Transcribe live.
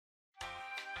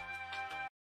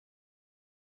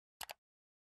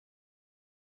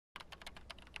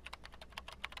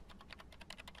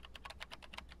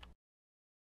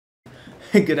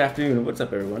Good afternoon. What's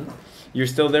up, everyone? You're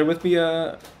still there with me,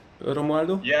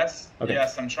 Romualdo? Yes, Okay.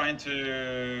 yes, I'm trying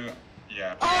to...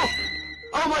 Yeah. Oh!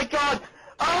 Oh my god!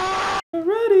 Oh!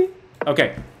 Alrighty.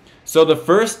 Okay. So the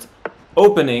first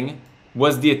opening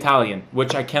was the Italian,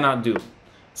 which I cannot do.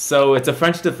 So it's a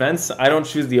French defense. I don't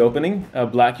choose the opening.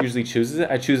 Black usually chooses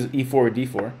it. I choose e4 or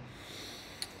d4.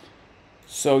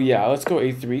 So yeah, let's go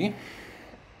a3.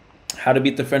 How to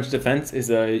Beat the French Defense is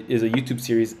a YouTube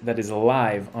series that is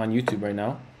live on YouTube right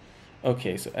now.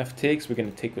 Okay, so f takes. We're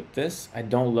gonna take with this. I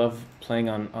don't love playing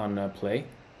on play.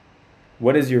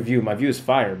 What is your view? My view is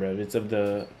fire, bro. It's of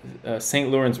the St.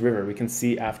 Lawrence River. We can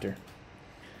see after.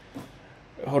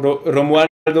 Romualdo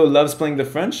loves playing the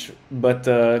French, but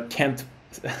can't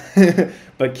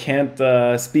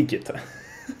speak it.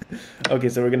 Okay,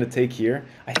 so we're gonna take here.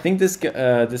 I think this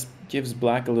gives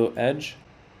black a little edge.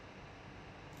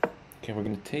 Okay, we're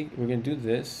gonna do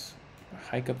this.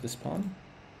 Hike up this pawn.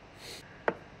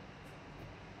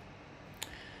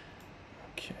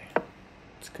 Okay,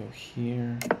 let's go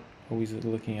here. Always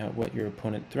looking at what your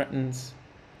opponent threatens.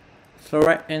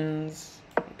 Okay,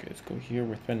 let's go here.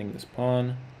 We're threatening this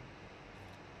pawn.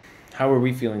 How are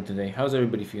we feeling today? How's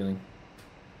everybody feeling?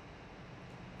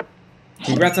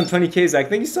 Congrats on 20K, Zach.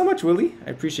 Thank you so much, Willie.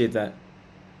 I appreciate that.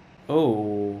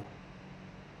 Oh.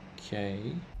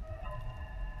 Okay.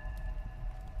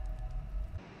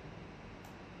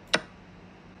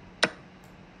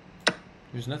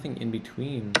 There's nothing in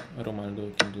between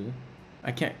Romualdo can do.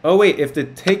 I can't. Oh, wait. If they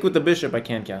take with the bishop, I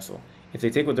can't castle. If they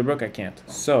take with the rook, I can't.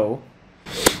 So,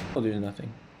 oh, there's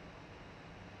nothing.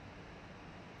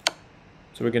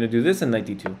 So we're going to do this and knight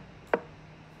d2.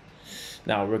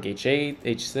 Now, rook h8,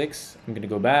 h6. I'm going to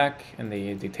go back, and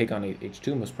they take on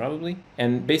h2 most probably.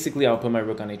 And basically, I'll put my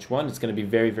rook on h1. It's going to be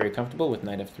very, very comfortable with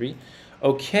knight f3.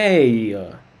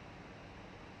 Okay.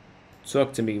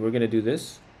 Talk to me. We're going to do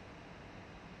this.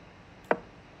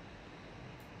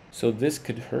 So this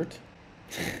could hurt.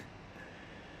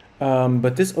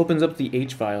 But this opens up the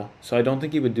H file. So I don't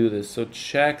think he would do this. So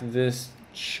check this,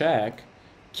 check.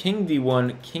 King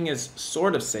d1, king is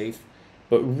sort of safe.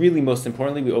 But really, most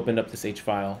importantly, we opened up this H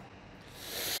file.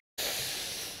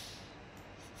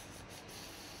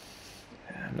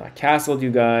 I'm not castled,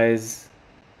 you guys.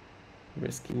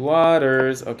 Risky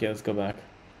waters. Okay, let's go back.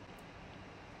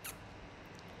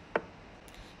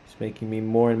 It's making me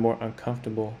more and more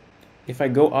uncomfortable. If I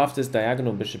go off this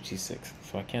diagonal, bishop c6,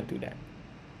 so I can't do that.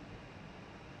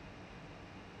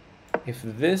 If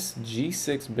this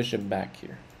g6 bishop back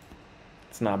here,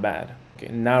 it's not bad. Okay,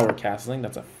 now we're castling.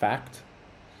 That's a fact.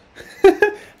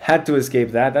 Had to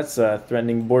escape that. That's a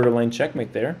threatening borderline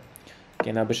checkmate there.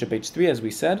 Okay, now bishop h3, as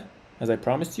we said, as I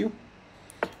promised you.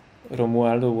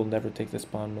 Romualdo will never take this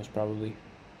pawn, most probably.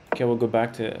 Okay, we'll go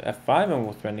back to f5 and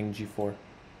we're threatening g4.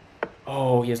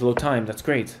 Oh, he has low time. That's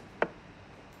great.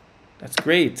 That's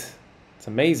great. It's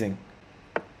amazing.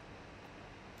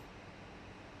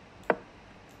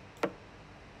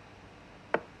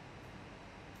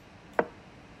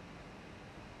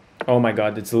 Oh my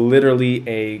god, it's literally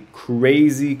a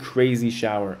crazy, crazy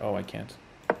shower. Oh, I can't.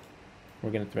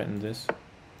 We're gonna threaten this.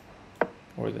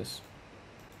 Or this.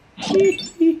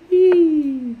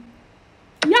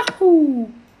 Yahoo!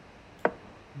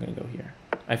 I'm gonna go here.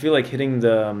 I feel like hitting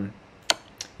the...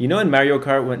 you know in Mario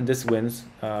Kart when this wins,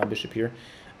 bishop here.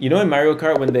 You know in Mario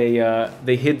Kart when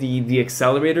they hit the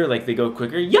accelerator, like they go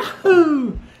quicker,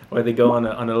 yahoo! Or they go on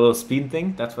a little speed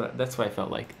thing. That's what I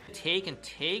felt like. Take and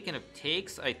take, and if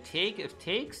takes, I take. If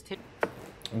takes, take.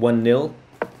 1-0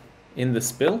 in the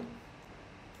spill.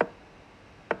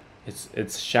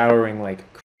 It's showering like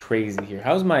crazy here.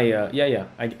 How's my yeah,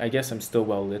 I guess I'm still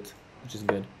well lit, which is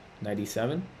good.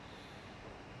 97.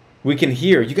 We can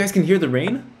hear. You guys can hear the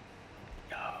rain?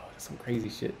 Some crazy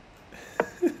shit.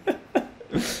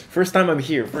 First time I'm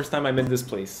here. First time I'm in this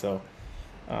place. So,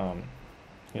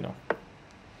 you know,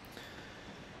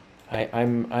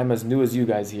 I'm as new as you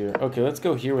guys here. Okay, let's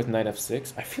go here with knight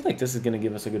f6. I feel like this is gonna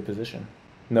give us a good position.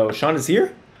 No, Sean is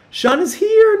here. Sean is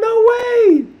here. No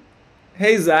way.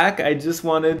 Hey Zach, I just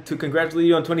wanted to congratulate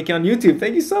you on 20K on YouTube.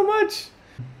 Thank you so much.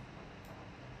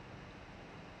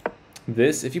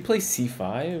 This, if you play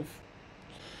c5.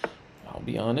 I'll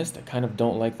be honest, I kind of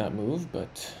don't like that move,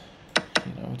 but,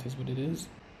 you know, it is what it is.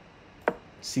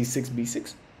 c6,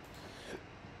 b6.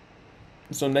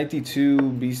 So knight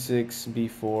d2, b6,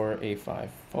 b4, a5.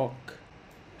 Fuck.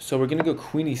 So we're going to go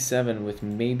queen e7 with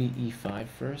maybe e5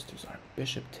 first. Our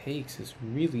bishop takes is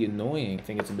really annoying. I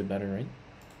think it's a bit better, right?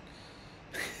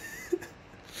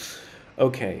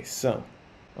 Okay, so.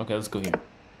 Okay, let's go here.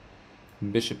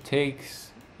 Bishop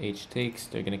takes, h takes.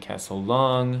 They're going to castle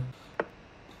long.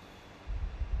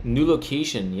 New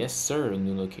location. Yes, sir.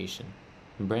 New location.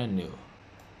 Brand new.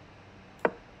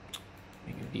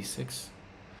 Make it b6.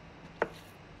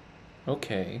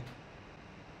 Okay.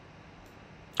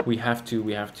 We have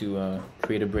to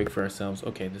create a break for ourselves.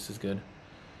 Okay, this is good.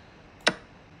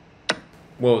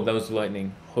 Whoa, that was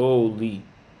lightning. Holy.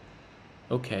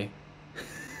 Okay.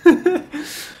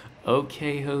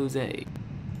 Okay, Jose.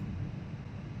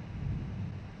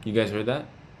 You guys heard that?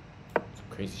 Some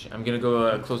crazy shit. I'm gonna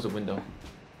go close the window.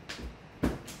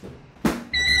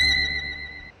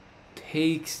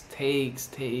 Takes.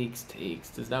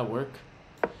 Does that work?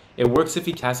 It works if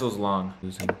he castles long.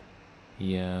 Losing.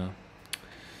 Yeah.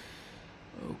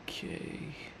 Okay.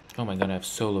 Oh my god, I have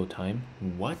solo time.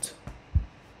 What?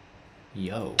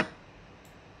 Yo.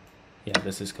 Yeah,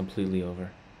 this is completely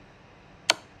over.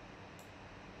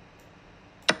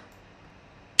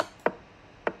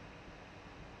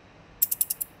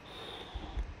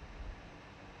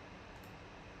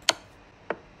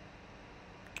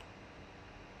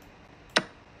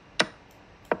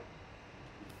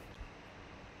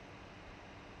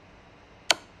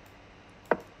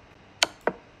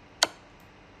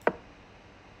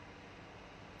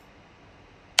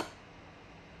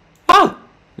 Ah!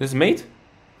 This is mate?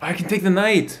 I can take the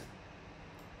knight.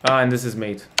 Ah, and this is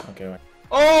mate. Okay, right.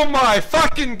 Oh my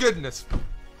fucking goodness!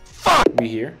 Fuck! We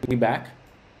here? We back?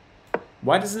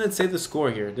 Why doesn't it say the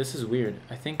score here? This is weird.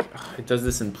 I think it does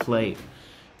this in play.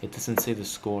 It doesn't say the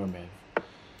score, man.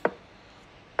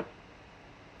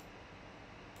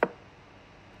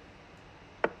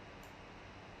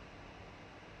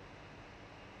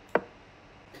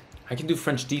 I can do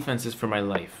French defenses for my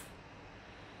life.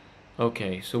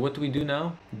 Okay, so what do we do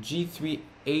now? G3,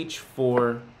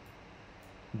 H4,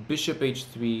 Bishop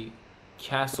H3,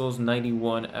 Castles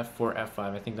 91, F4, F5.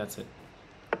 I think that's it.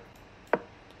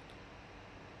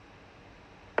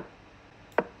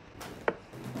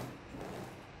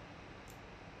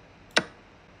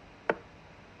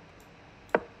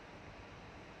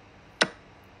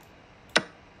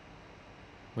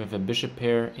 We have a bishop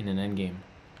pair in an endgame.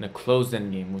 In a closed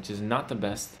endgame, which is not the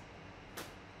best.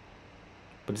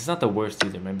 But it's not the worst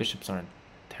either. My bishops aren't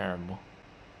terrible.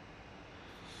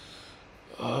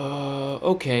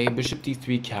 Okay, bishop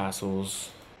d3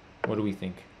 castles. What do we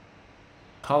think?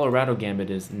 Colorado gambit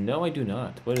is... No, I do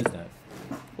not. What is that?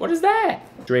 What is that?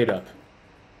 Straight up.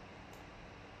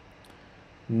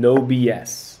 No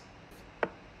BS.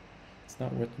 It's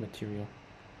not worth the material.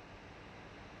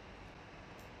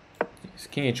 It's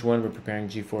king h1, we're preparing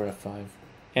g4, f5.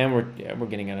 And we're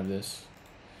getting out of this.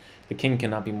 The king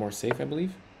cannot be more safe, I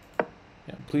believe.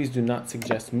 Yeah, please do not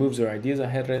suggest moves or ideas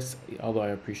ajedrez, although I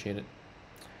appreciate it.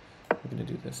 We're gonna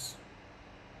do this.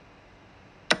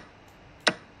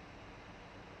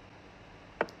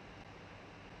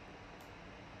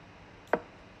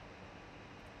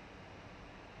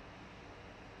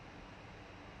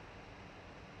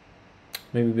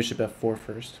 Maybe bishop f4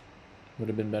 first. Would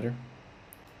have been better.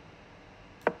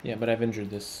 Yeah, but I've injured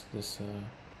this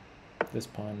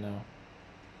pawn now.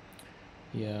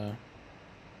 Yeah.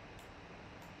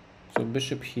 So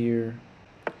bishop here.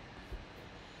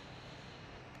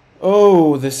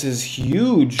 Oh, this is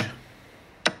huge.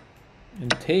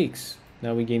 And takes.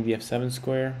 Now we gain the f7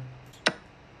 square.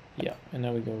 Yeah, and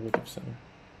now we go rook f7.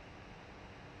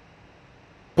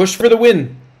 Push for the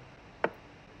win.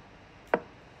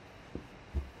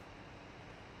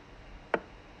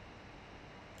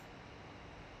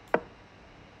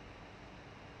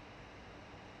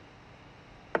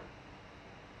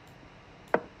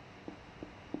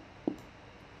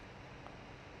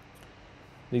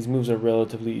 These moves are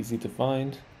relatively easy to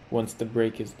find once the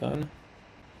break is done.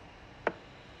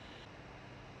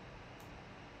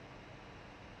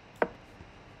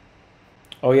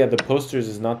 Oh yeah, the posters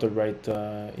is not the right...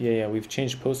 yeah, we've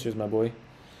changed posters, my boy.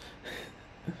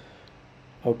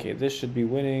 Okay, this should be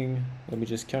winning. Let me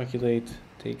just calculate.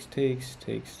 Takes,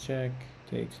 check.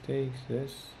 Takes,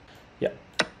 this. Yeah.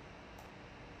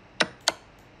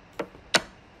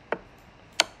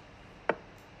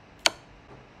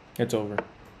 It's over.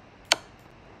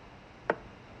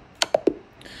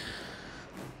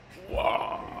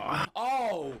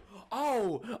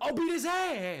 I'll beat his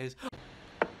ass!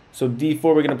 So d4,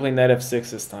 we're gonna play knight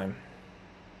f6 this time.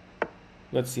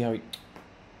 Let's see how he...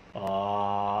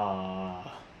 Ah.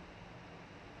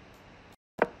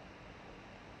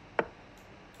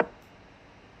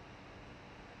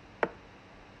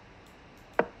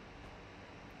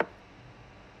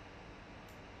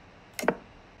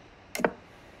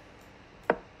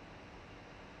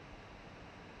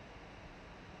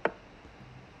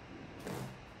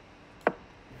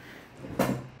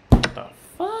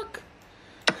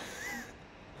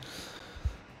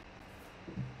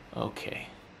 Okay.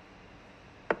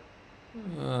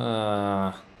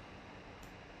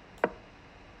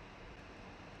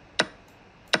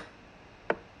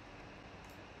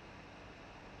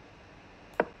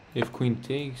 If queen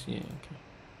takes, yeah, okay.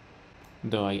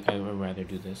 Though I would rather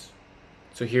do this.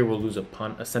 So here we'll lose a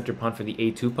pawn, a center pawn for the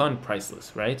a2 pawn,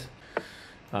 priceless, right?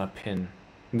 Pin.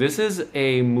 This is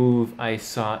a move I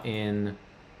saw in.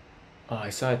 Oh, I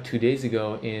saw it 2 days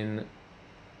ago in.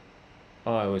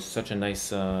 Oh, it was such a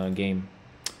nice game.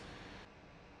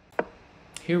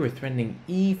 Here we're threatening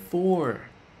e4.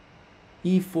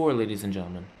 e4, ladies and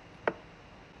gentlemen. I'm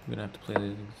gonna have to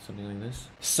play something like this.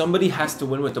 Somebody has to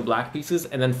win with the black pieces,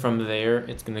 and then from there,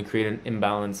 it's gonna create an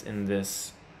imbalance in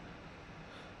this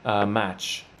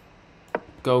match.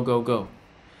 Go, go, go.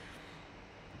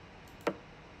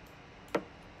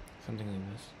 Something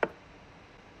like this.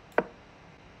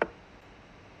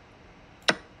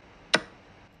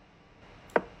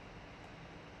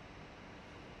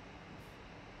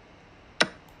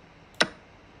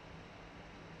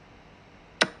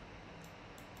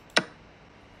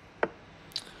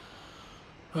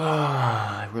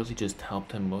 I really just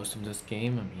helped him most of this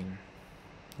game. I mean,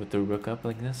 with the rook up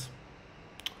like this,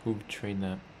 who would trade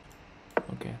that?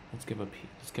 Okay, let's give a piece.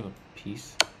 Let's give a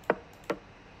piece.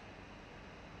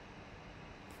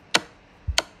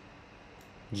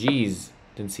 Jeez,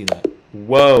 didn't see that.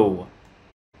 Whoa!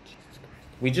 Jesus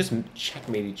Christ. We just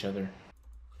checkmate each other.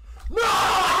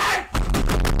 I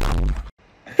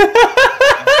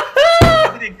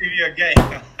didn't give you a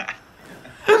game.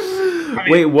 I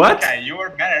mean, wait, what? Okay, you were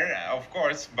better, of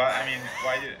course, but I mean,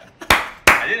 why did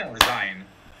I didn't resign?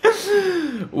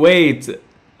 Wait,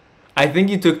 I think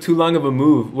you took too long of a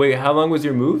move. Wait, how long was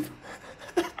your move?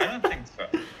 I don't think so.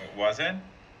 Was it?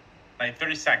 Like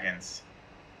 30 seconds.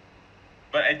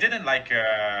 But it didn't like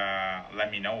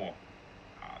let me know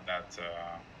that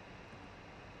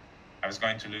I was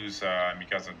going to lose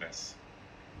because of this.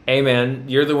 Hey man,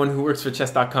 you're the one who works for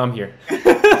chess.com here.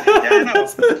 Yeah, no.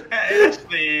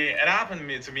 It happened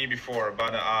to me before,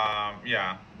 but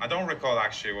yeah, I don't recall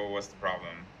actually what was the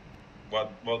problem.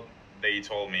 What they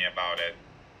told me about it.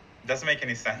 Doesn't make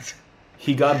any sense.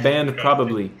 He got banned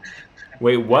probably.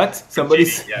 Wait, what?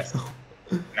 Somebody's yes.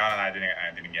 No, I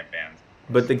didn't get banned.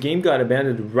 But the game got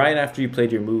abandoned right after you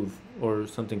played your move, or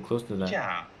something close to that.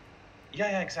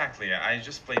 Yeah, exactly. I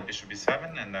just played bishop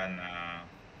b7, and then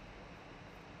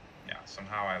yeah,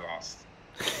 somehow I lost.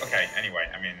 Okay, anyway,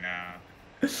 I mean,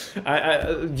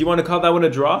 do you want to call that one a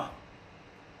draw?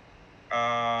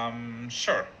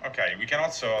 Sure. Okay, we can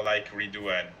also like redo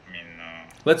it. I mean,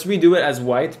 let's redo it as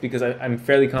white because I'm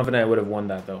fairly confident I would have won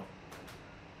that though.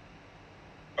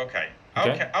 Okay.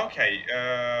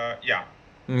 Yeah.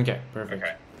 Okay, perfect.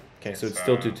 Okay, so it's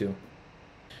still 2-2.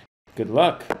 Good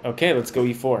luck. Okay, let's go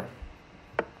e4.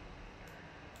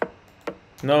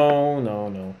 No.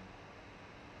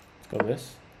 Let's go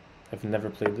this. I've never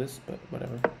played this, but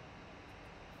whatever.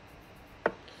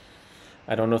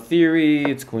 I don't know theory.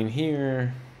 It's queen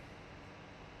here.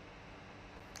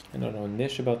 I don't know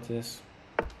niche about this.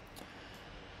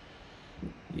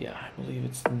 Yeah, I believe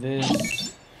it's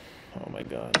this. Oh my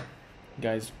god.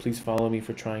 Guys, please follow me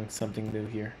for trying something new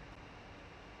here.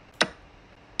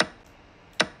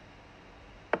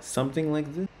 Something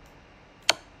like this.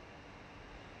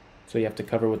 So you have to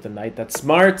cover with the knight. That's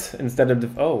smart instead of the...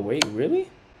 Oh, wait, really?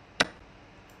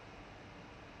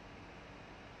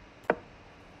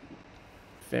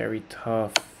 Very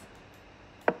tough.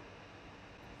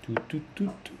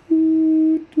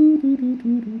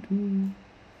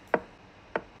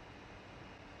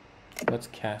 Let's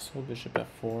castle, bishop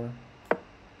f4.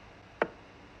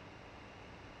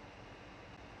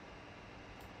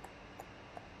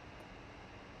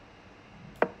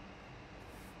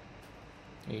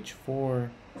 h4,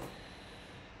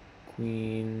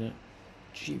 queen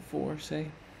g4, say.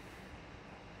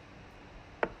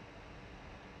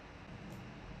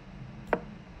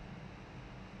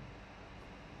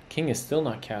 King is still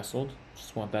not castled.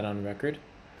 Just want that on record.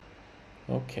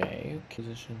 Okay,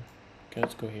 position. Okay,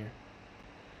 let's go here.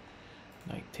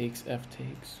 Knight takes, f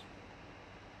takes.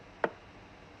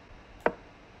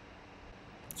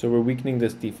 So we're weakening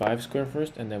this d5 square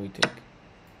first, and then we take.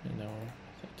 And now we're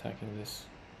attacking this.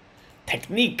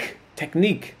 Technique.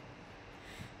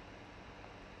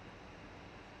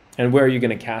 And where are you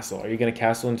going to castle? Are you going to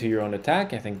castle into your own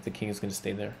attack? I think the king is going to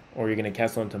stay there. Or you're going to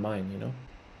castle into mine, you know?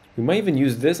 We might even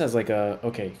use this as like a...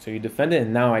 Okay, so you defend it,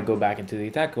 and now I go back into the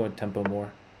attack, go with tempo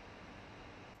more.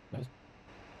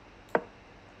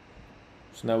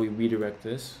 So now we redirect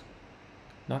this.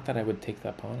 Not that I would take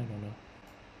that pawn, I don't know.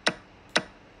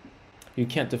 You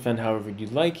can't defend however you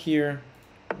like here.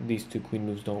 These two queen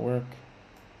moves don't work.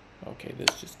 Okay,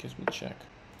 this just gives me check.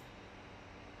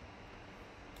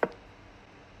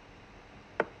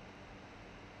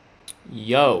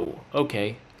 Yo,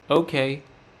 okay, okay.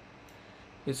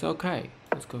 It's okay.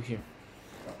 Let's go here.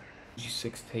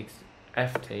 G6 takes,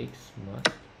 F takes, must.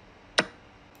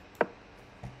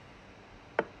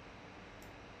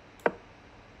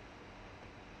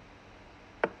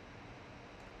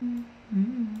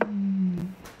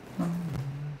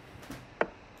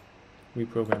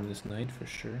 Reprogram this knight for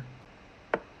sure.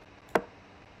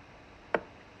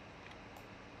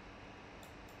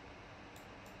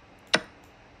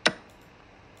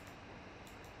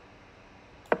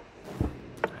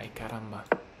 Ay caramba.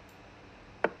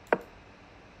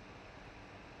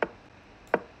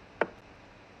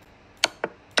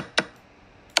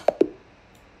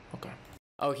 Okay.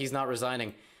 Oh, he's not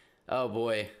resigning. Oh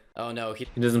boy. Oh no. He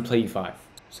doesn't play e5,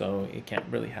 so it can't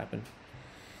really happen.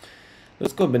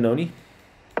 Let's go Benoni.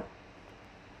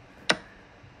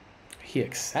 He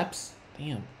accepts?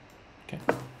 Damn. Okay.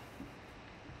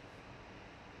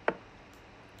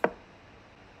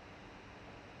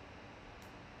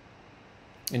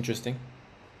 Interesting.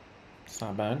 It's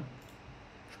not bad.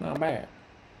 It's not bad.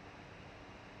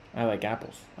 I like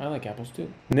apples. I like apples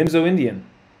too. Nimzo Indian.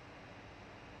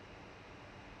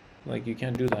 Like, you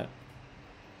can't do that.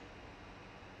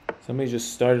 Somebody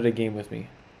just started a game with me.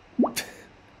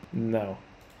 No.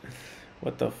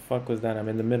 What the fuck was that? I'm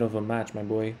in the middle of a match, my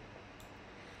boy.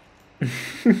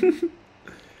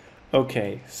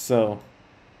 Okay, so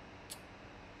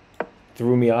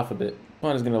threw me off a bit.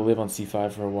 Pawn is gonna live on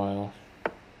c5 for a while.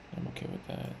 I'm okay with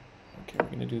that. Okay,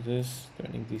 we're gonna do this,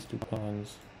 threatening these two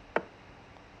pawns.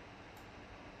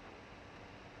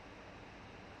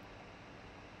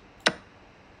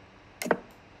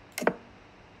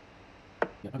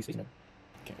 Yeah, okay,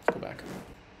 let's go back.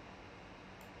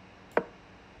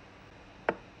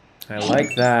 I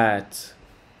like that.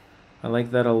 I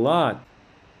like that a lot.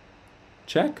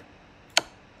 Check.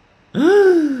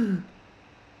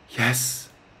 Yes,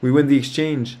 we win the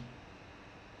exchange.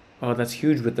 Oh, that's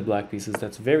huge with the black pieces.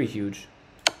 That's very huge.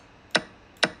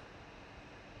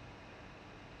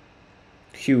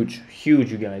 Huge,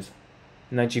 huge, you guys.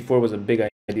 Knight g4 was a big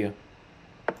idea.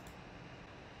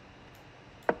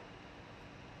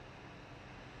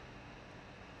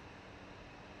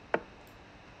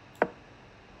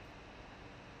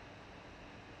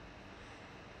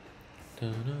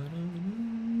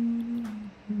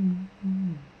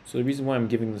 So the reason why I'm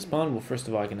giving this pawn, well, first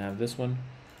of all, I can have this one,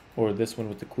 or this one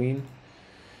with the queen,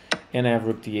 and I have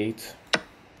rook d8.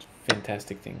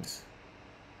 Fantastic things.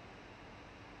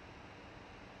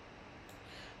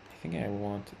 I think I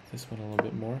want this one a little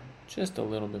bit more, just a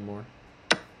little bit more.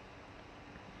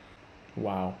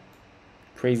 Wow.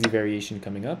 Crazy variation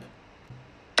coming up.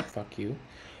 Fuck you.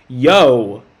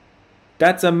 Yo!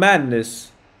 That's a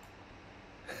madness!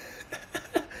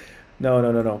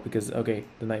 No, because, okay,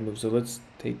 the knight moves. So let's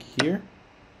take here.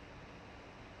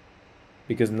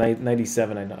 Because knight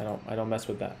e7, I don't mess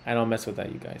with that. I don't mess with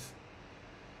that, you guys.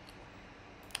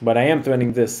 But I am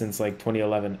threatening this since like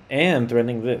 2011, and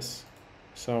threatening this.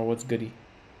 So what's goody?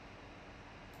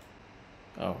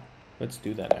 Oh, let's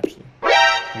do that actually.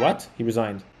 What? He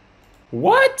resigned.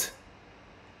 What?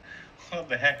 What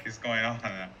the heck is going on?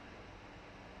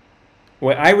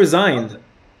 Wait, I resigned.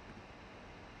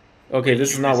 Okay, Wait,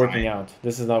 this is you not working resigned? out.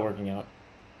 This is not working out.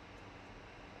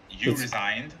 You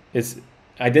resigned?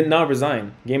 I did not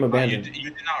resign. Game Oh, abandoned. you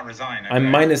did not resign. Okay.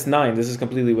 I'm -9. This is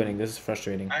completely winning. This is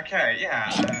frustrating. Okay, yeah,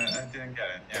 I didn't get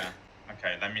it. Yeah.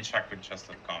 Okay, let me check with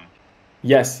chess.com.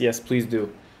 Yes, please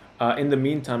do. In the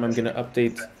meantime, I'm gonna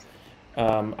update.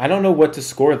 I don't know what to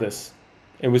score this.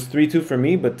 It was 3-2 for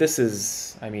me, but this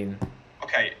is, I mean.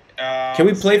 Okay. Can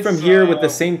we play from here with the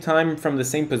same time from the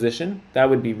same position? That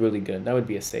would be really good. That would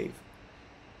be a save.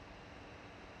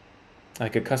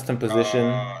 Like a custom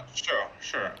position.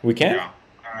 Sure. We can? Yeah.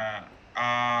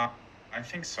 I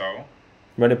think so.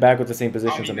 Run it back with the same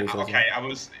position. I mean, Somebody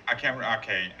says.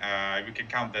 we can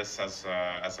count this as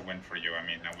a win for you. I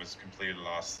mean, I was completely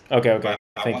lost. Okay. But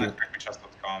Thank I you. want to check with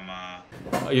chess.com.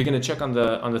 You're gonna check on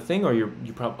the thing, or you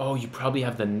probably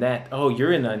have the net. Oh,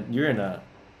 you're in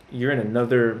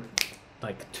another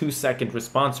like 2-second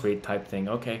response rate type thing.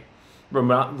 Okay,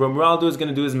 Romualdo is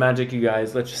gonna do his magic, you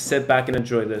guys. Let's just sit back and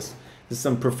enjoy this. This is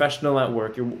some professional at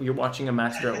work. You're watching a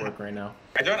master at work right now.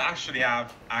 I don't actually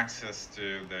have access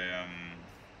to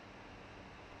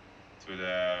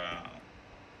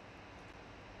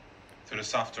the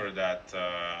software that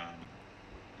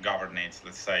governates,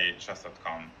 let's say,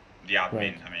 chess.com, the admin.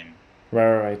 Right. I mean.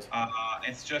 Right.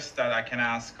 It's just that I can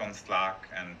ask on Slack,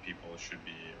 and people should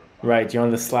be replying. Right, you're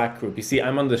on the Slack group. You see,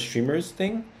 I'm on the streamers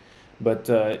thing, but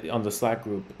on the Slack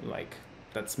group, like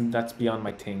that's beyond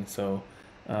my thing. So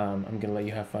I'm gonna let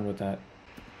you have fun with that.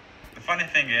 The funny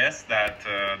thing is that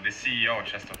the CEO of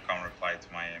chess.com replied to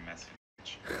my message.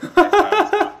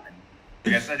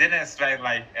 Because I didn't expect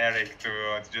like Eric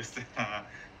to just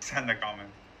send a comment.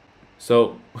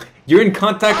 So you're in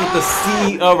contact with the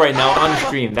CEO right now on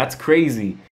stream. That's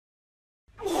crazy.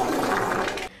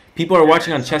 People are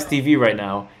watching on Chess TV right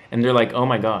now, and they're like, "Oh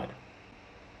my god."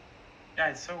 Yeah,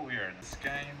 it's so weird. This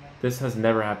game. This has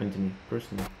never happened to me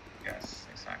personally. Yes,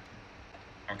 exactly.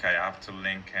 Okay, I have to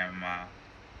link him.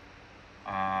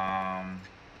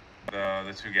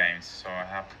 The two games. So I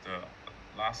have the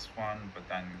last one, but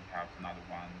then we have another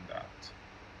one that.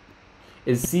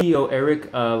 Is CEO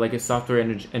Eric like a software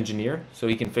engineer, so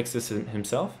he can fix this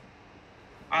himself?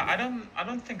 I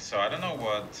don't think so. I don't know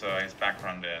what his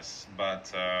background is,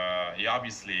 but he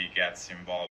obviously gets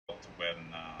involved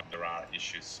when there are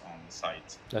issues on the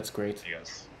site. That's great.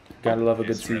 Because gotta love a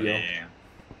good CEO. Really,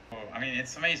 I mean,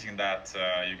 it's amazing that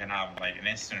you can have like an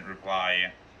instant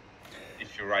reply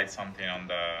if you write something on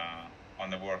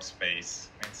the workspace.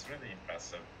 I mean, it's really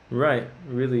impressive. Right,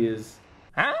 really is.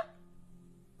 Huh?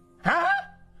 Huh?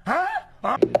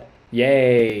 Huh?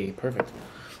 Yay! Perfect.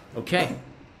 Okay.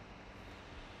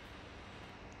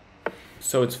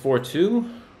 So it's 4-2.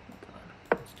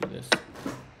 Let's do this.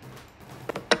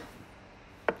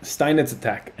 Steinitz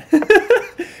attack.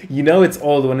 You know it's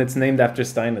old when it's named after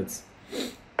Steinitz.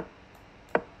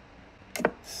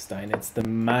 Steinitz the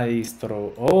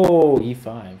maestro. Oh,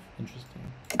 e5. Interesting.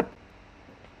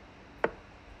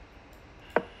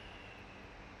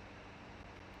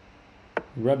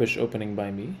 Rubbish opening by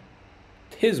me.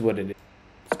 Tis what it is.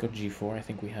 Let's go g4. I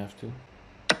think we have to.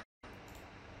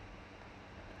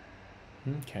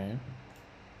 Okay.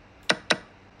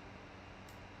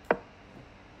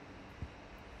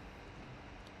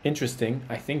 Interesting.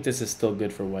 I think this is still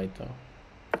good for white, though.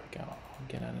 Okay, I'll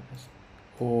get out of this.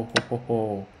 Oh, ho, ho,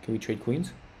 ho. Can we trade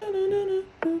queens?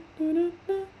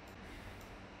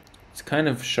 It's kind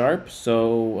of sharp,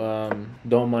 so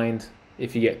don't mind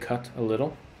if you get cut a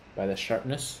little by the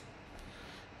sharpness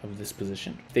of this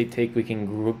position. If they take, we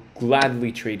can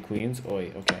gladly trade queens.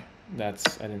 Oi, okay. I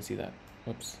didn't see that.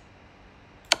 Oops.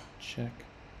 Check.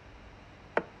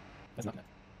 That's not that.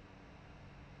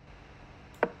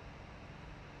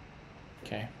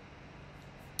 Okay.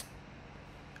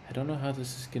 I don't know how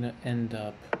this is gonna end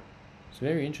up. It's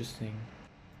very interesting.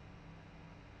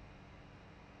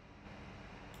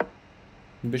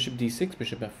 Bishop d6,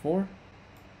 bishop f4.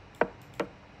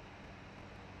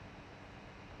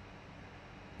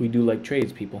 We do like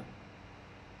trades, people.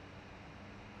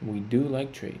 We do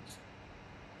like trades.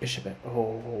 Bishop f...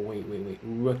 Oh, wait.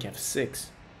 Rook f6.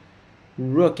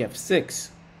 Rook f6.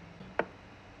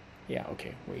 Yeah,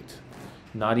 okay, wait.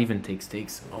 Not even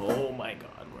takes. Oh my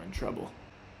god, we're in trouble.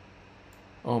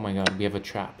 Oh my god, we have a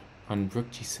trap on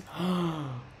rook g6.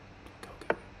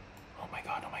 Okay. Oh my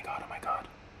god.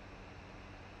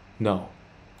 No.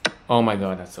 Oh my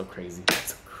god, that's so crazy.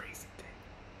 That's a crazy thing.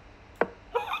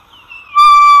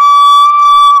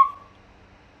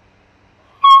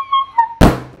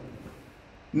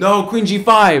 No, queen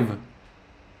g5.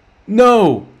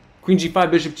 No. Queen g5,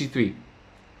 bishop g3.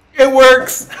 It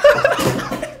works.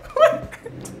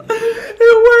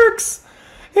 It works.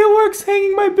 It works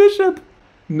hanging my bishop.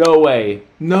 No way.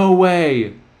 No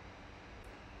way.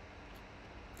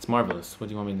 It's marvelous. What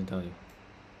do you want me to tell you?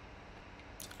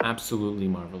 Absolutely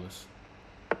marvelous.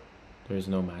 There is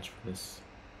no match for this.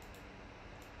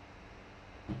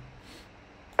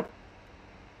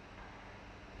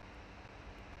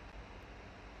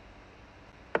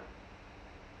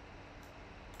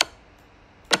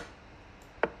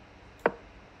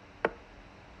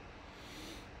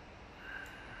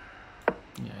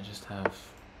 Yeah, I just have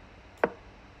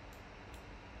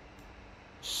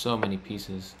so many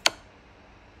pieces.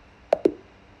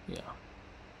 Yeah.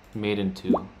 Made in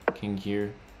two. King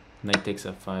here. Knight takes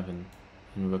f5 and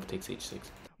rook takes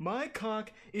h6. My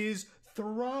cock is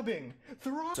throbbing.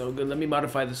 So good. Let me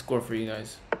modify the score for you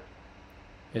guys.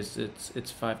 It's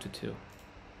 5-2.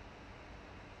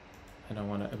 I don't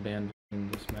want to abandon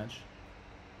this match,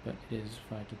 but it is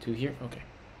 5-2 here. Okay.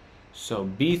 So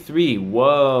b3.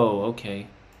 Whoa. Okay.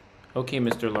 Okay,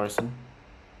 Mr. Larson.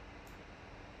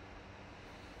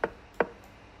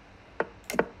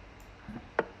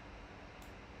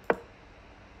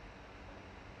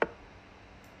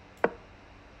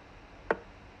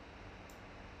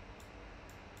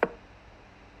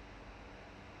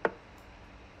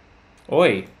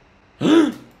 Oi.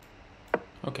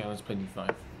 Okay, let's play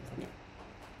d5. Okay.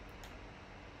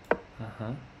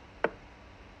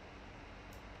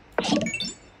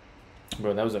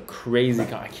 Bro, that was a crazy.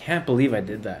 I can't believe I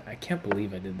did that. I can't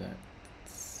believe I did that.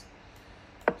 It's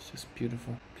just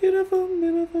beautiful. Beautiful,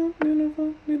 beautiful,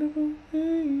 beautiful, beautiful.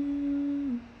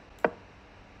 Hey.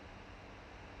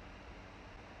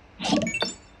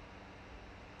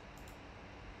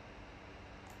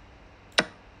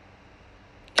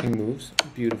 King moves.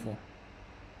 Beautiful.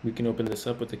 We can open this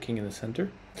up with the king in the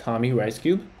center. Tommy, Rice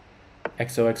Cube.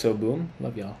 XOXO boom.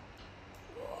 Love y'all.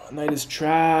 Oh, knight is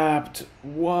trapped.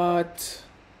 What?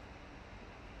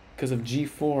 Because of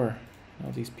G4.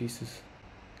 All these pieces.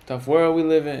 Tough world we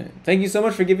live in. Thank you so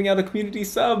much for giving out a community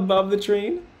sub, Bob the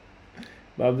Train.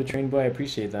 Bob the Train boy, I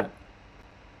appreciate that.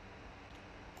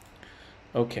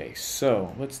 Okay,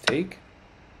 so let's take.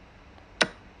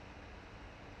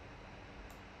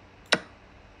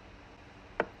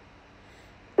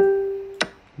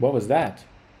 What was that?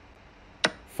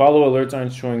 Follow alerts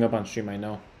aren't showing up on stream, I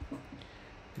know.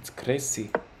 It's crazy.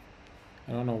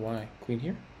 I don't know why. Queen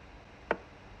here?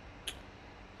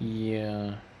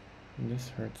 Yeah. This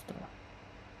hurts though.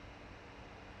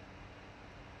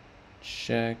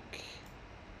 Check.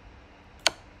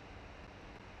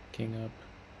 King up.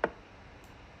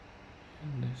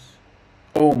 And this.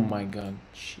 Oh my god.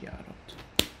 Chiarot.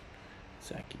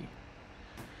 Zaki.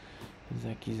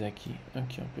 Zaki.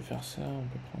 Ok, on peut faire ça, on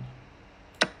peut prendre.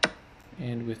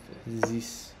 And with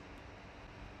this.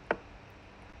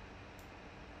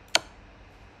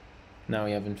 Now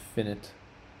we have infinite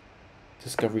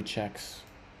discovery checks.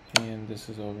 And this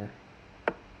is over.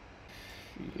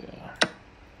 Yeah.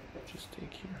 Just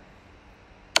take here.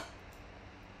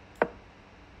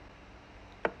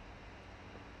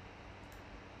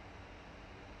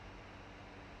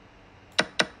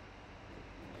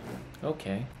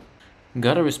 Okay.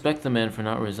 Gotta respect the man for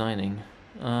not resigning.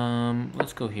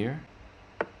 Let's go here.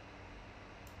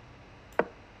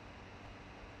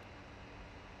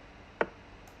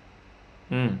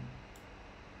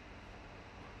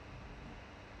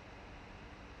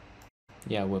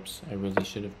 Yeah, whoops. I really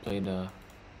should have played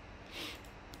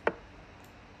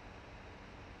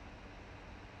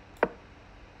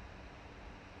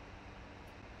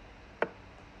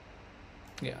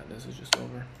yeah, this is just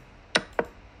over.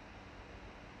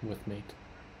 With mate.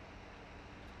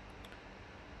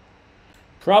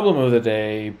 Problem of the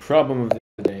day. Problem of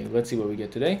the day. Let's see what we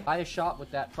get today. I shot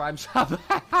with that prime shot. Okay.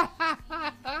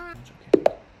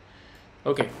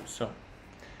 Okay, so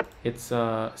it's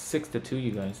 6-2,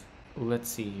 you guys. Let's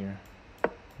see here.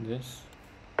 This.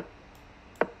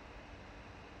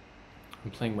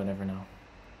 I'm playing whatever now.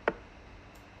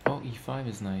 Oh, E5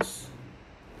 is nice.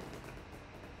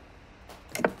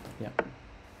 Yeah.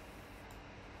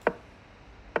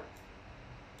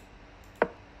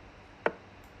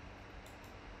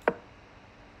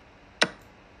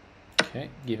 Okay,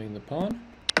 giving the pawn.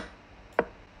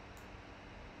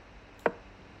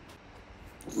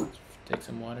 Let's take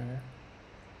some water here.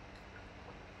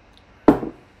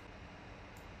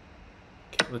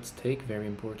 Okay, let's take, very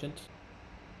important.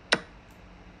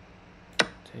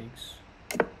 Takes.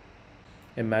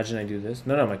 Imagine I do this.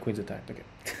 No, my queen's attacked. Okay.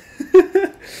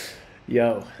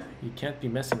 Yo, you can't be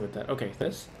messing with that. Okay,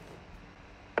 this.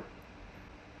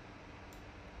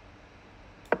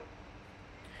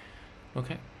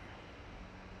 Okay.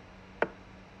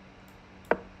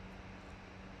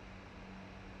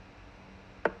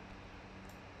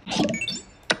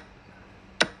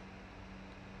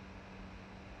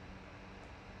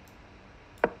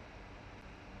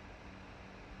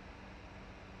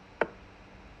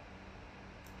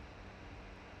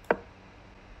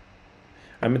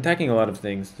 I'm attacking a lot of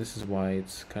things. This is why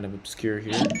it's kind of obscure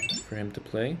here for him to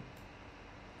play.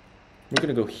 We're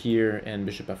gonna go here and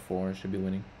bishop f4 should be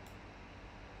winning.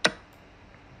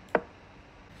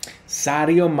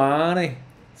 Sadio Mane.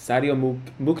 Sadio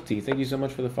Mukti, thank you so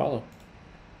much for the follow.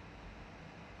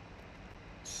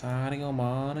 Sadio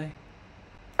Mane.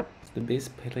 He's the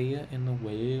best player in the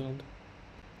world.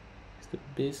 He's the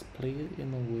best player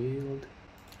in the world.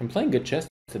 I'm playing good chess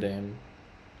today.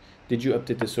 Did you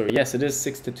update the story? Yes, it is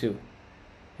 6-2.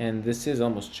 And this is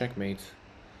almost checkmate.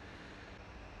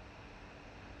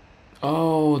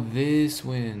 Oh, this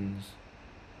wins.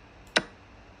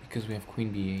 Because we have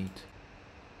queen b8.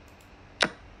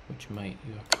 Which might,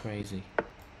 you are crazy.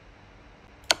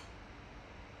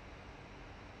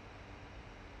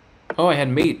 Oh, I had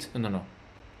mate. No.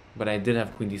 But I did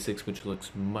have queen d6, which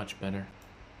looks much better.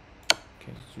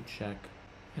 Okay, let's do check.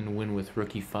 And win with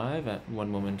rook e5 at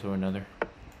one moment or another.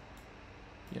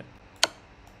 Yeah.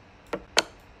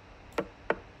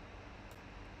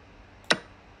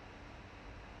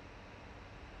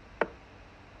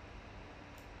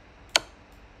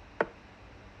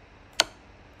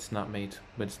 It's not mate,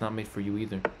 but it's not mate for you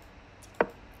either.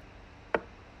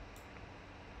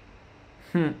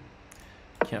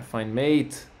 Can't find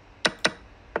mate.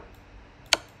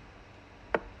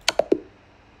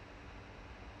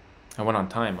 I went on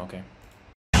time, okay.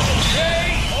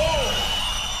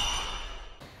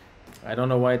 I don't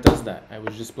know why it does that. I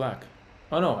was just black.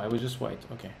 Oh no, I was just white.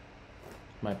 Okay.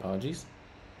 My apologies.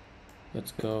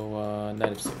 Let's go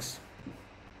knight of 6.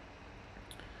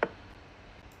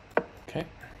 Okay.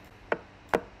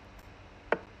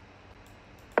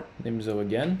 Nimzo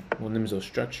again. Well, Nimzo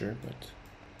structure, but...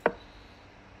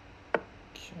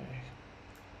 Okay.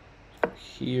 Let's go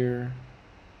here.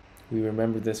 We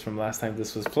remember this from last time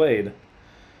this was played.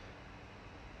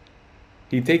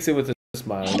 He takes it with a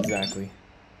smile, exactly.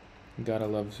 You gotta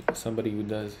love somebody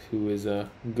who is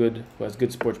good, who has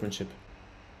good sportsmanship.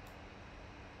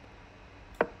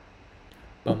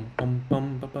 Bum bum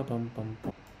bum bum bum bum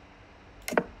bum.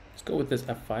 Let's go with this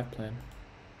F5 plan.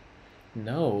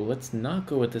 No, let's not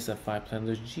go with this F5 plan.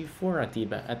 There's G4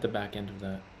 at the back end of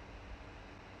that.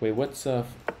 Wait, what's we're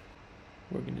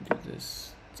gonna do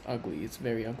this. It's ugly. It's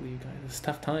very ugly, you guys. It's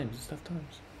tough times. It's tough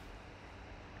times.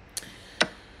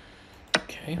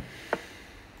 Okay.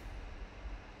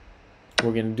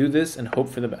 We're gonna do this and hope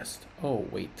for the best. Oh,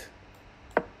 wait.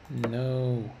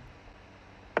 No.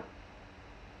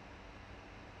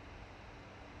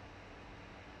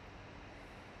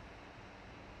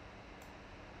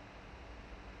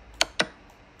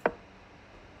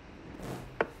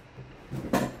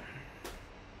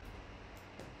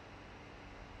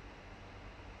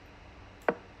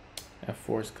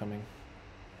 F4 is coming.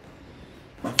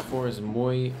 F4 is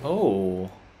muy...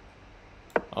 Oh.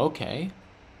 Okay.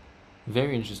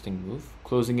 Very interesting move.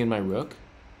 Closing in my rook.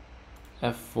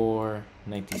 F4,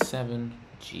 97.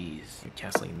 Jeez. You're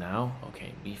castling now?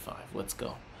 Okay, B5. Let's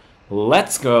go.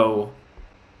 Let's go!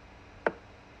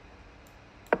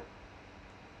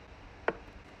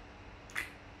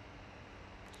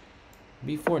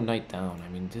 B4, knight down. I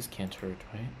mean, this can't hurt,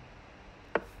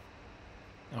 right?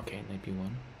 Okay, knight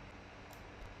B1.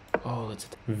 Oh, let's...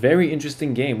 Very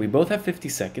interesting game. We both have 50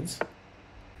 seconds.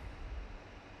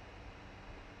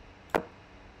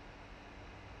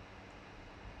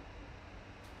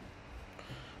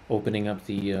 Opening up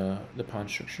the pawn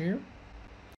structure here.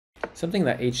 Something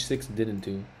that h6 didn't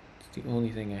do. It's the only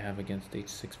thing I have against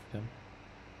h6 for them.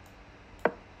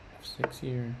 F6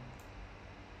 here.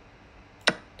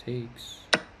 Takes.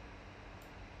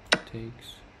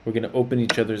 Takes. We're gonna open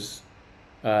each other's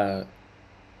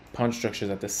pawn structures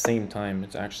at the same time.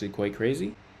 It's actually quite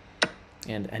crazy.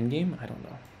 And endgame? I don't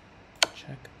know.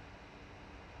 Check.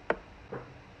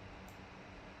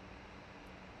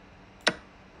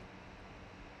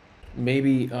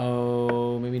 Maybe,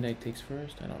 oh, maybe knight takes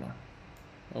first? I don't know.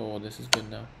 Oh, this is good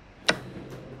now.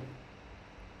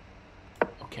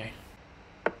 Okay.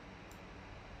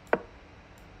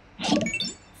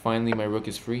 Finally, my rook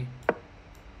is free.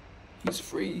 He's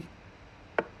free.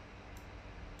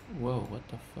 Whoa, what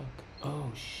the fuck?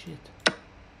 Oh, shit.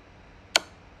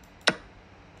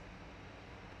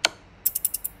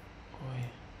 Boy.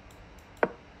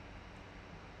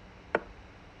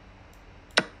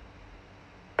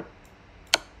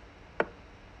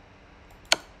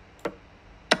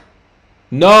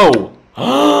 No!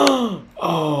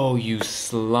 Oh, you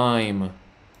slime.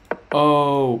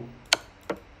 Oh.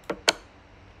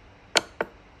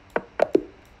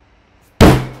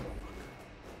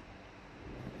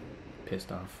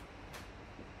 Pissed off.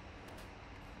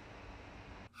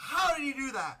 How did you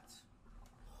do that?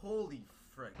 Holy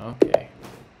frick. Okay.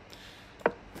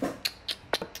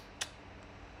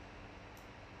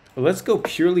 Let's go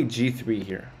purely G3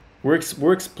 here. We're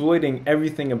exploiting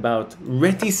everything about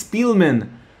Reti Spielman.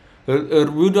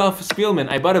 Rudolf Spielman.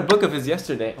 I bought a book of his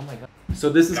yesterday. Oh my god.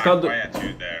 So this is called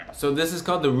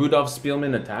the Rudolf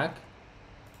Spielman attack.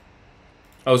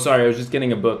 Oh, sorry, I was just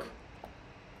getting a book.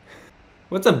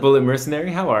 What's up, Bullet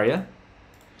Mercenary? How are ya?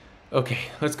 Okay,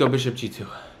 let's go Bishop G2.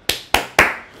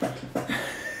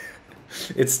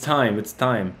 It's time, it's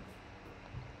time.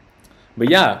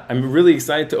 But yeah, I'm really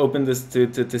excited to open this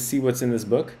to see what's in this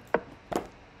book.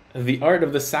 The Art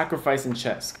of the Sacrifice in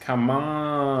Chess. Come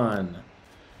on.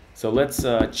 So let's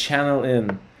channel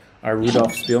in our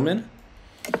Rudolf Spielman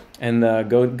and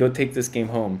go take this game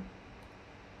home.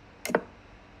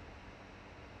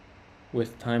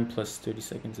 With time plus 30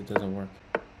 seconds, it doesn't work.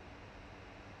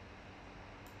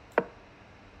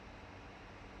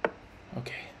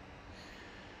 Okay.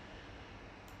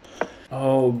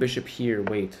 Oh, bishop here,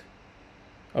 wait.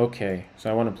 Okay, so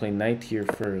I want to play knight here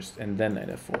first and then knight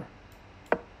f4.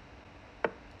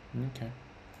 Okay.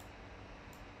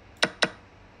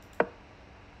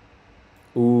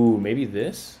 Ooh, maybe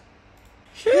this?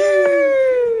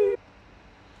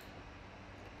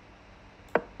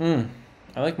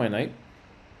 I like my knight.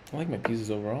 I like my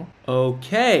pieces overall.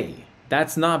 Okay,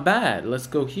 that's not bad. Let's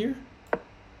go here.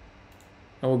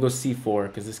 And we'll go c4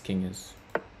 because this king is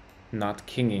not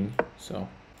kinging, so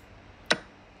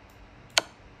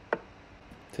it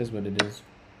is what it is.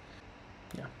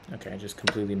 Yeah, okay, I just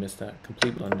completely missed that.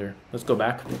 Complete blunder. Let's go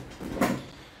back.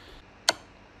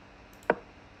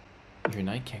 Your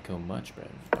knight can't go much, bro.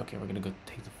 Okay, we're gonna go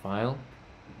take the file.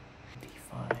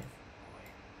 d5.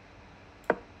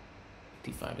 Boy.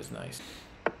 d5 is nice.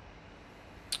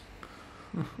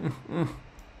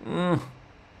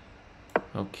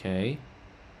 Okay.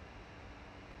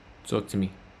 Talk to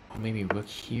me. Oh, maybe rook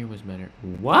here was better.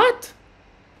 What?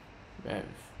 Rev.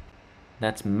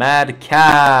 That's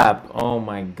madcap. Oh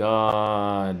my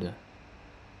god.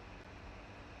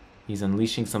 He's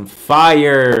unleashing some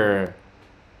fire.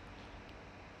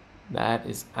 That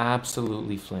is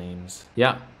absolutely flames.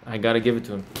 Yeah, I gotta give it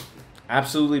to him.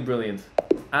 Absolutely brilliant.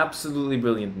 Absolutely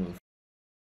brilliant move.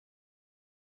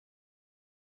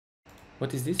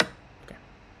 What is this? Okay.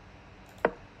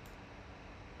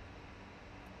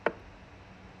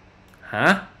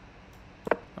 Huh?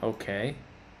 Okay.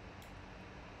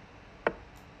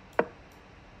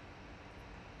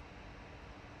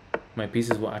 My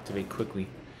pieces will activate quickly.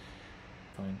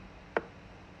 Fine.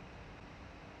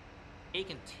 Take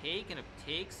and take, and if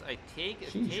takes, I take.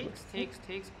 If Sheesh, takes,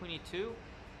 queen e2,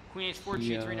 queen h4,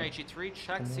 g3, knight g3,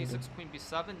 check, c6, queen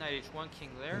b7, knight h1, king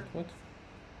there. What?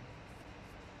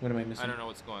 What am I missing? I don't know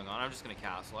what's going on. I'm just gonna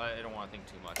castle. I don't want to think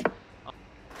too much.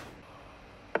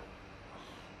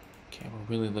 Okay,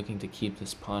 we're really looking to keep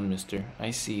this pawn, mister.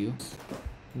 I see you.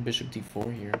 Bishop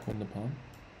d4 here, win the pawn.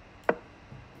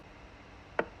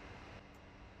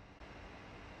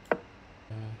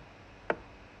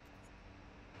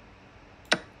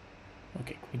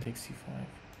 Okay, queen takes c5.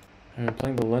 I'm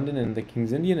playing the London and the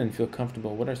King's Indian and feel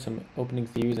comfortable. What are some opening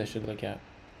theories I should look at?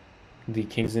 The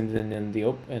King's Indian and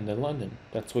the London.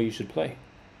 That's what you should play,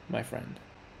 my friend.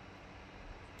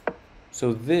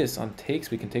 So this on takes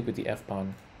we can take with the f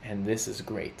pawn, and this is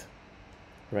great,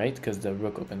 right? Because the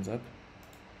rook opens up.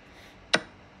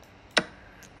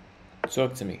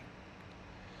 Talk to me.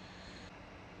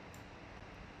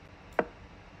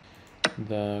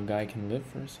 The guy can live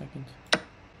for a second.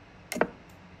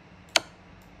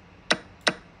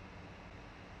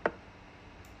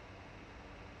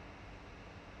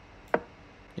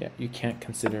 Yeah, you can't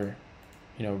consider,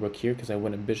 you know, rook here because I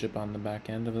win a bishop on the back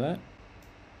end of that.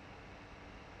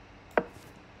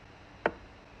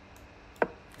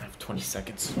 I have 20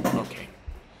 seconds. Okay.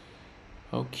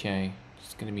 Okay.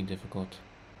 It's gonna be difficult.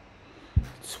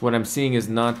 So what I'm seeing is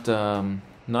not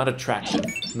attractive.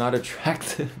 Not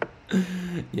attractive.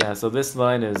 Yeah, so this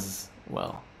line is,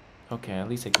 well, okay, at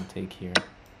least I can take here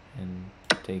and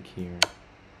take here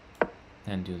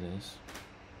and do this,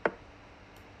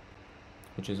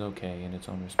 which is okay in its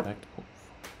own respect. Oh.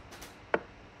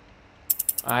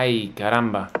 Ay,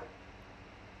 caramba.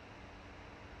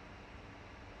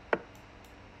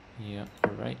 Yeah,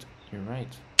 you're right. You're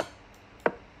right.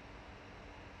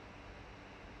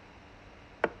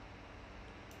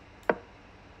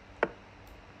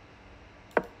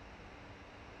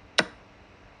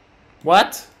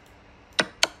 What?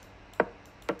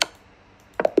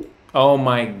 Oh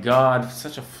my god,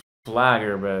 such a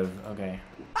flagger, bruv. Okay.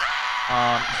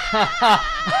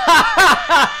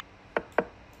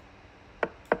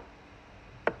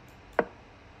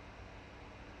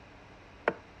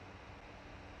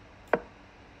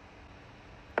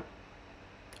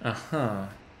 Uh-huh.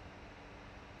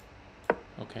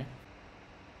 Okay.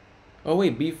 Oh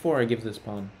wait, b4 I give this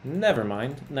pawn. Never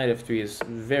mind. Knight f3 is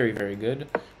very, very good.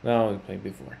 No, we play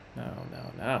b4.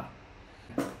 No.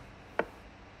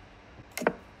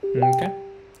 Okay.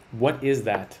 What is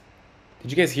that?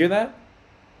 Did you guys hear that?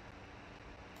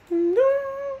 No.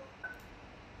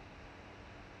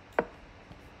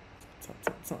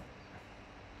 What's up?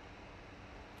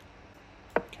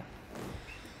 Okay.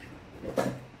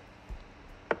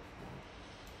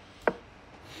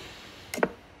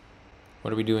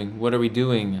 What are we doing? What are we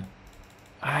doing?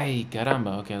 Ay,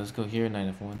 caramba. Okay, let's go here,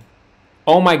 knight f1.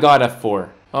 Oh my god, f4.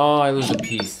 Oh, I lose a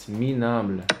piece.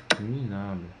 Minable.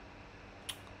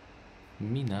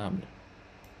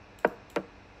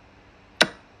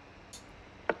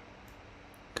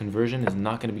 Conversion is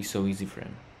not going to be so easy for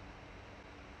him.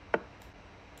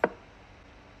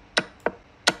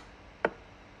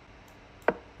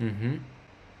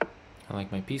 I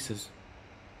like my pieces.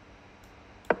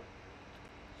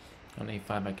 On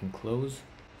a5 I can close.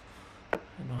 I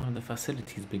don't have the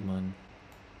facilities, big man.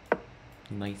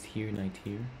 Knight here, knight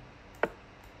here.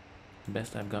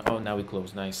 Best I've got. Oh, now we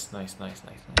close. Nice.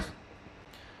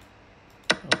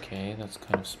 Okay, that's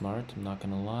kind of smart. I'm not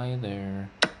gonna lie there.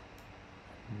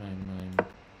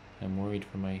 I'm worried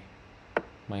for my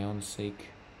own sake.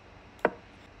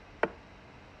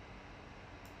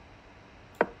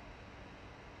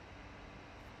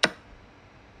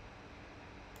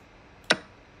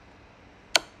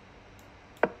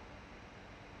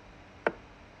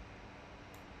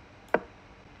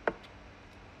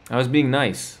 I was being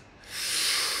nice.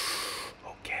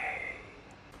 Okay.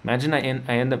 Imagine I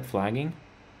end up flagging.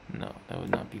 No, that would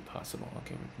not be possible.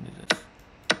 Okay, we're gonna do this.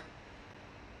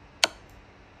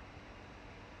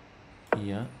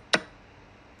 Yeah.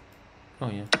 Oh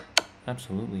yeah.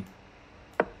 Absolutely.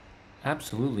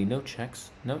 Absolutely. No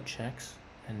checks. No checks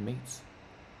and mates.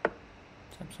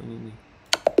 It's absolutely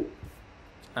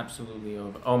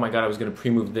over. Oh my god, I was gonna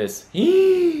pre-move this.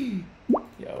 Yo.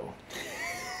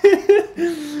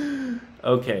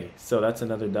 Okay, so that's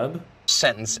another dub.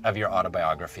 Sentence of your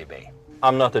autobiography be?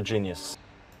 I'm not a genius.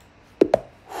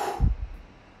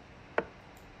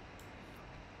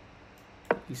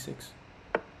 D6.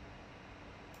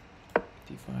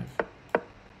 D5.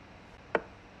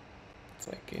 It's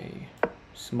like a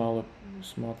small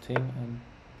thing.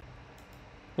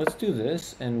 Let's do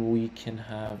this, and we can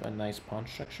have a nice pawn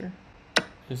structure.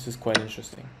 This is quite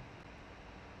interesting.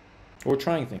 We're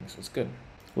trying things. It's good.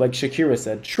 Like Shakira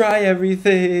said, try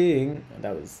everything.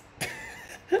 That was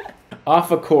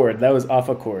off a chord. That was off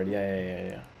a chord.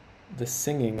 Yeah. The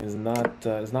singing is not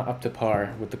up to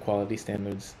par with the quality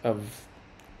standards of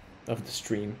the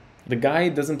stream. The guy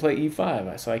doesn't play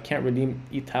e5, so I can't redeem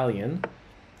Italian.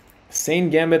 Sane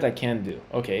gambit I can do.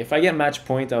 Okay, if I get match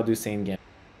point, I'll do sane gambit.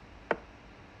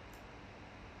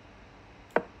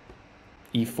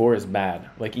 E4 is bad.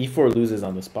 Like e4 loses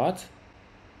on the spot.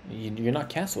 You're not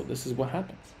castled. This is what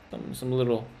happens. Some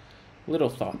little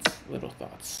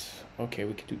thoughts. Okay,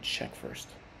 we could do check first,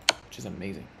 which is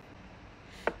amazing.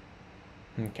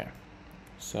 Okay,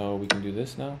 so we can do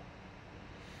this now.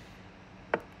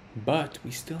 But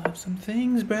we still have some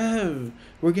things, bruv.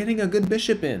 We're getting a good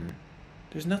bishop in.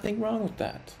 There's nothing wrong with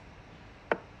that.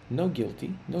 No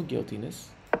guiltiness.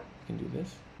 We can do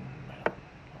this.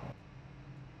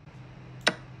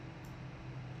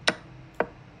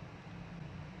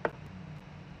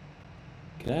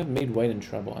 Could I have made white in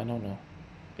trouble? I don't know.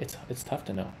 It's tough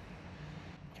to know.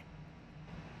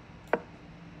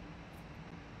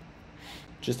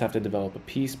 Just have to develop a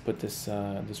piece, put this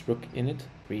this rook in it.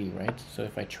 3, right? So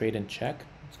if I trade and check,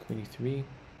 it's queen e3.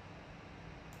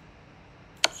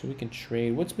 So we can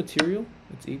trade. What's material?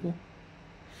 It's eagle.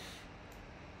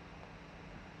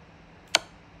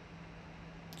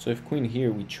 So if queen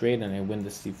here, we trade and I win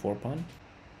this c4 pawn.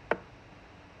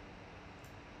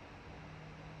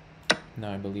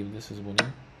 Now I believe this is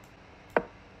winning.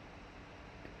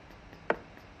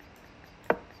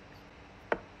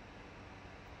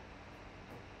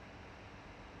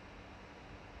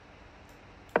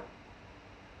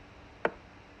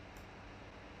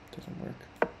 Doesn't work.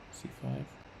 C5.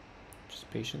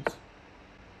 Just patience.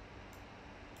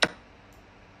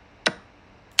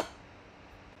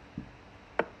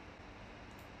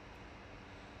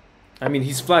 I mean,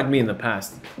 he's flagged me in the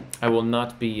past. I will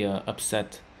not be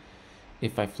upset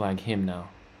if I flag him now.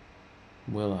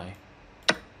 Will I?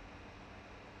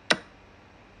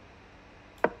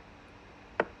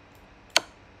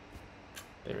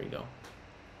 There we go.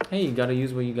 Hey, you gotta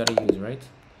use what you gotta use, right?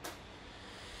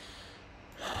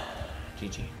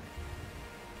 GG.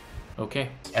 Okay.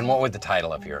 And what would the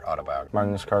title of your autobiography?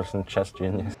 Magnus Carlsen, chess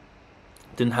genius.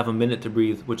 Didn't have a minute to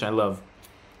breathe, which I love.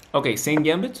 Okay, same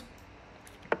gambit?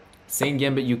 Same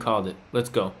gambit, you called it. Let's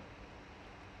go.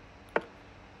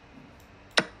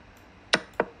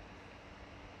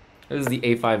 This is the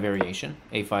a5 variation,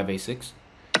 a5, a6.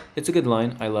 It's a good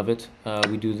line, I love it.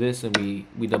 We do this and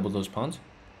we double those pawns.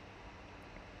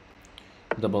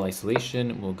 Double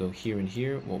isolation, we'll go here and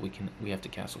here. Well, we have to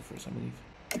castle first, I believe.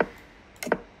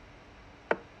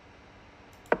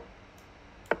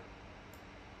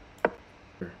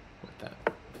 With that.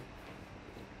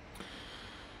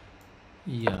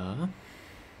 Yeah.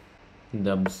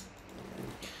 Dubs.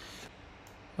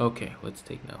 Okay, let's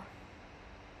take now.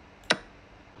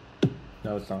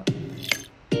 No, it's not.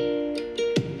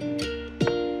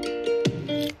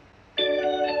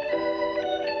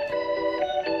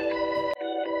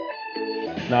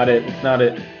 Not it. It's not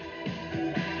it.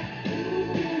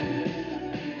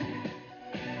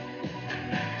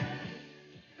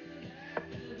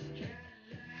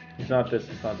 It's not this.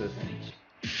 It's not this.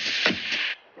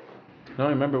 I don't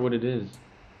remember what it is.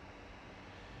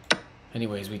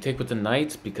 Anyways, we take with the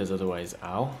knight because otherwise,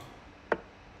 ow.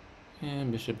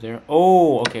 And bishop there.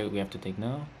 Oh, okay. We have to take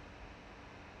now.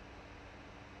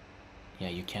 Yeah,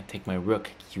 you can't take my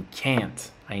rook. You can't.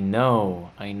 I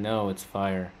know, it's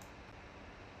fire.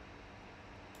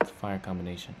 It's a fire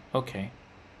combination. Okay.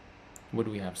 What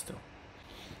do we have still?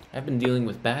 I've been dealing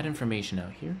with bad information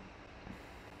out here.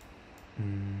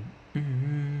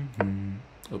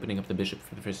 Opening up the bishop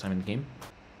for the first time in the game.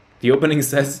 The opening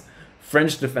says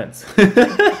French defense.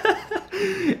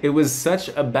 It was such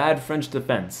a bad French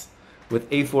defense with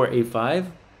a4, a5.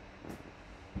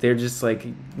 They're just like,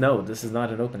 no, this is not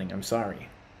an opening. I'm sorry.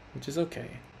 Which is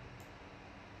okay.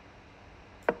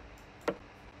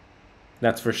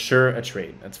 That's for sure a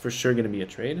trade. That's for sure going to be a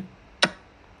trade.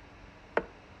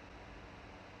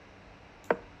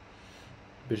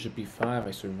 Bishop e5,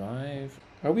 I survive.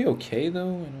 Are we okay,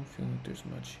 though? I don't feel like there's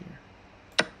much here.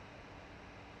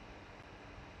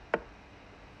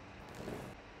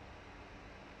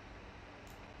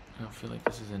 I don't feel like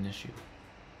this is an issue.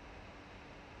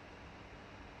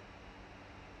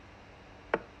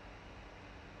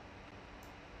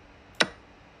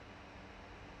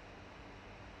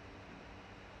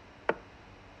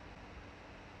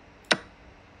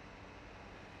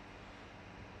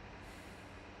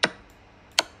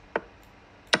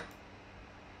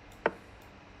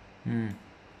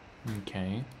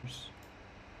 Okay. Let's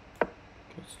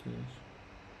do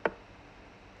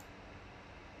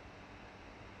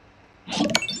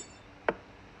this.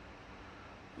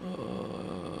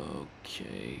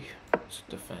 Okay. Let's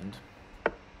defend.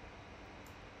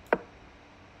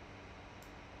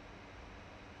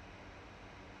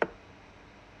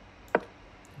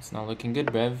 It's not looking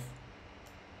good, Bev.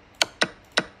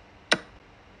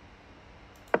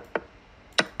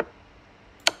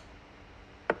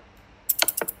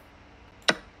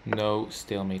 No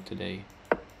stalemate today.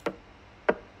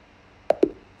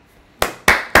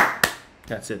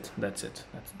 That's it. That's it.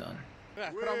 That's done.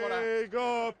 Wake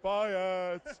up,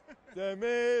 Payet!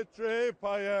 Dimitri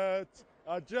Payet!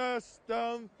 I just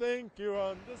don't think you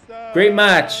understand. Great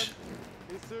match.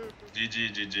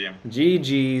 GG, GG.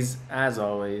 GG's, as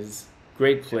always.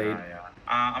 Great played.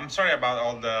 I'm sorry about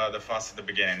all the fuss at the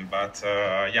beginning, but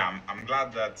yeah, I'm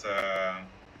glad that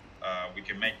we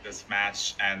can make this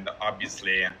match, and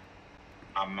obviously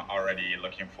I'm already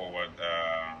looking forward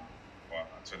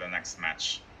to the next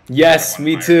match. Yes,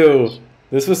 me too.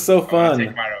 This was so fun.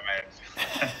 Take my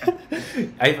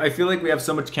revenge. I feel like we have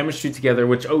so much chemistry together,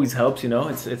 which always helps, you know.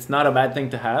 It's not a bad thing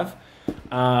to have.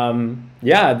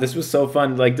 Yeah, this was so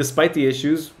fun. Like, despite the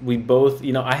issues, we both,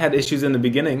 you know, I had issues in the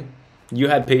beginning. You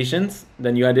had patience,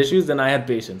 then you had issues, then I had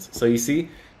patience. So you see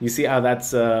how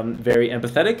that's very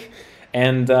empathetic,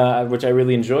 and which I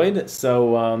really enjoyed.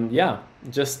 So yeah,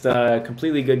 just a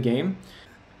completely good game.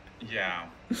 Yeah,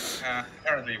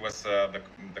 apparently it was the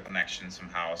connection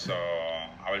somehow. So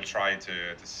I will try to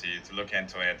look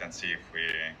into it and see if we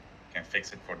can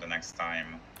fix it for the next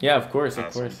time. Yeah, of course,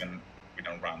 of course. So we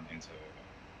don't run into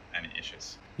any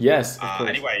issues. Yes, of course.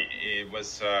 Anyway, it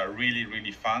was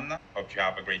really fun. Hope you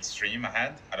have a great stream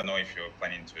ahead. I don't know if you're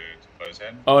planning to close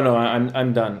it. Oh no,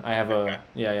 I'm done. I have a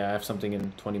I have something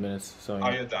in 20 minutes. So oh,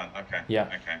 you're done. Okay. Yeah.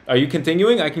 Okay. Are you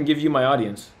continuing? I can give you my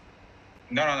audience.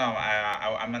 No.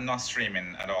 I'm not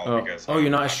streaming at all because. Oh, you're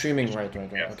not streaming, right?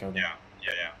 Yes. Okay. Yeah.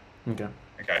 Okay.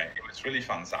 Okay. It was really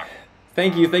fun, Zach.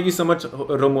 Thank you so much,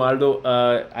 Romualdo.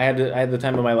 I had the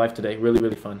time of my life today.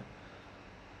 Really fun.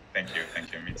 Thank you.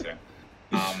 Me too.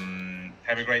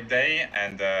 Have a great day,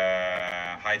 and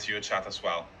hi to your chat as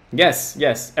well.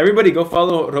 Yes. Everybody go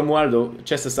follow Romualdo,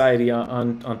 Chess Society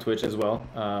on Twitch as well.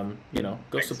 You know,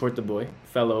 go support the boy.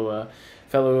 Fellow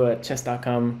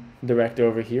chess.com director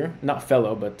over here. Not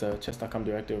fellow, but chess.com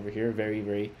director over here.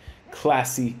 Very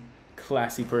classy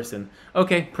person.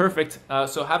 Okay, perfect.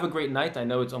 So have a great night. I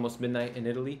know it's almost midnight in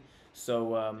Italy.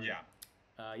 So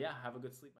yeah, have a good sleep.